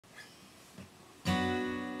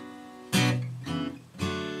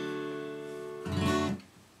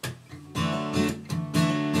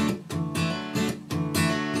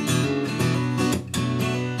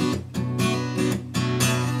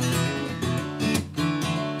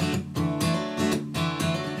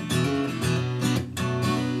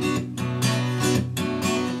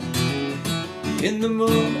In the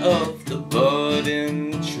moon of the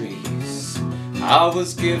budding trees, I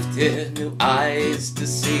was gifted new eyes to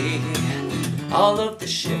see all of the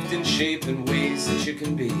shifting shape and ways that you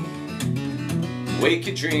can be. Wake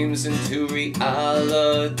your dreams into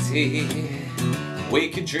reality.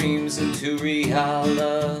 Wake your dreams into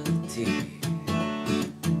reality.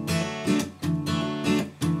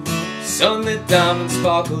 Sunlit diamonds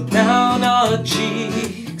sparkle down our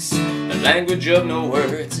cheeks. The language of no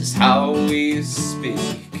words is how we speak.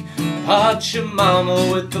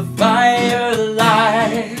 Pachamama with the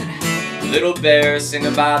firelight. Little bear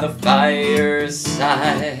singing by the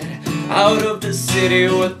fireside. Out of the city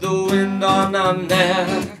with the wind on our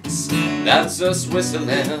necks. That's us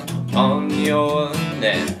whistling upon your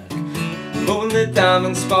neck. Moonlit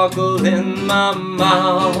diamonds sparkle in my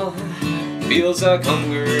mouth. Feels like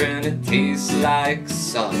hunger and it tastes like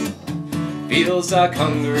salt. Feels like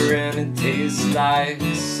hunger and it tastes like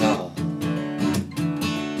salt.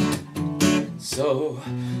 So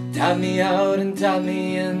tie me out and tie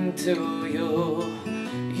me into you.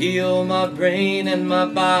 Heal my brain and my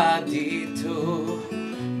body too.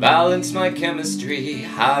 Balance my chemistry,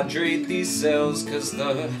 hydrate these cells, 'cause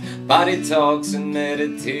the body talks and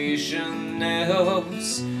meditation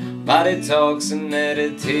helps. Body talks and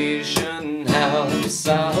meditation helps.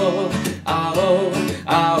 Aho, aho,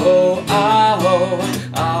 aho, aho,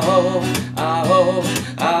 aho, aho,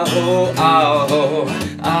 aho, aho,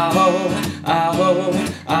 aho,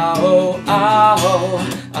 aho, aho,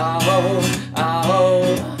 aho,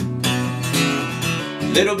 aho.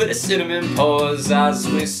 Little bit of cinnamon pours as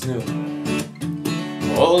we snooze.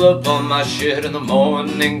 Roll up on my shit in the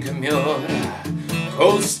morning commute.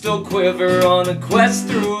 Coastal quiver on a quest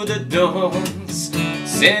through the dunes.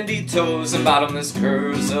 Sandy toes and bottomless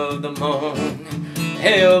curves of the moon.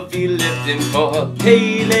 Heavy lifting for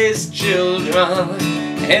Pele's children.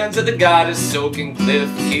 Hands of the goddess soaking cliff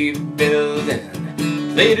keep building.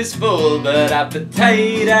 Plate is full but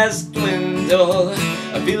appetite has dwindled.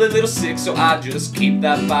 I feel a little sick so I just keep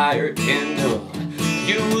that fire kindled.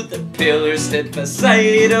 You the pillar, steadfast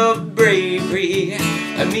sight of bravery.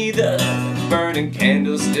 And me the burning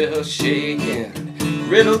candle still shaking.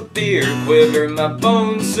 Riddled fear quiver my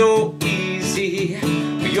bones so easy.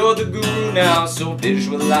 But you're the guru now, so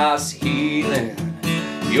visualize healing.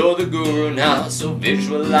 You're the guru now, so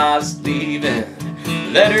visualize leaving.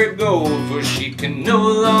 Let her go, for she can no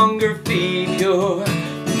longer feed you.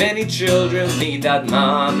 Many children need that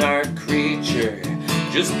monarch creature.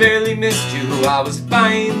 Just barely missed you, I was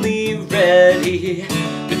finally ready.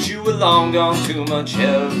 But you were long gone, too much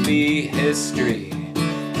heavy history.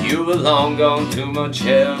 You were long gone, too much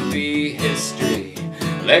heavy history.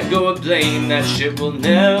 Let go of blame, that shit will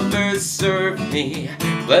never serve me.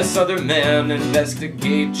 Bless other men,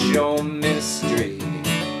 investigate your mystery.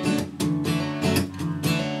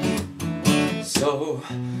 So,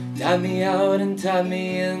 tie me out and tie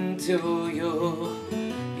me into you.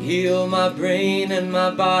 Heal my brain and my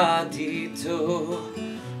body too.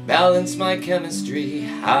 Balance my chemistry,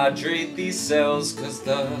 hydrate these cells, 'cause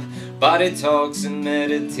the body talks and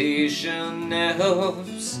meditation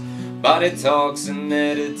helps. Body talks and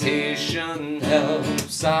meditation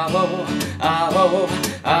helps. Aho, aho,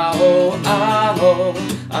 aho, aho,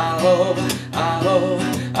 aho, aho,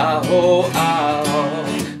 aho, aho,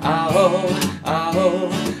 aho, aho,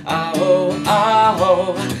 aho,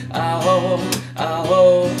 aho, aho,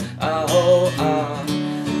 aho, aho, ah.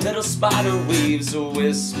 Little spider weaves a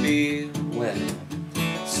wispy web.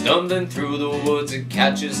 Stumbling through the woods, it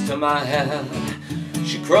catches to my head.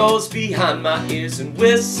 She crawls behind my ears and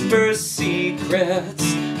whispers secrets.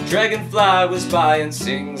 Dragonfly was by and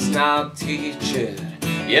sings, now teach it.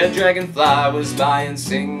 Yeah, dragonfly was by and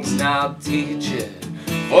sings, now teach it.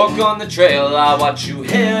 Fork on the trail, I watch you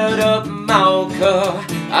head up Mauka.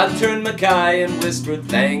 I turned Mackay and whispered,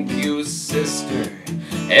 thank you, sister.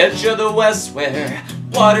 Edge of the west where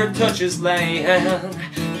water touches land.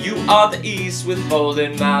 You are the east with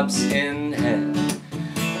folded maps in hand.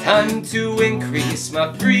 Time to increase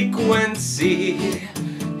my frequency.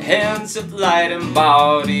 Hands of light and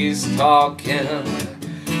bodies talking.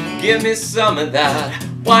 Give me some of that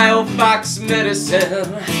wild fox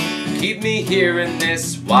medicine. Keep me here in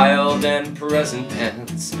this wild and present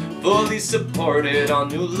tense. Fully supported on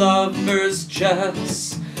new lovers'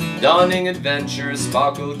 chests. Dawning adventure,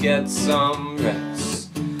 sparkle, get some rest.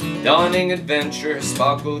 Dawning adventure,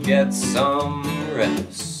 sparkle, get some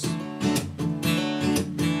rest.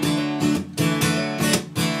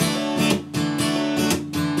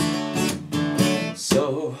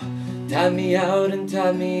 So, tie me out and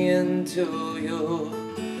tie me into you.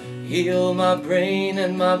 Heal my brain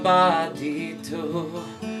and my body too.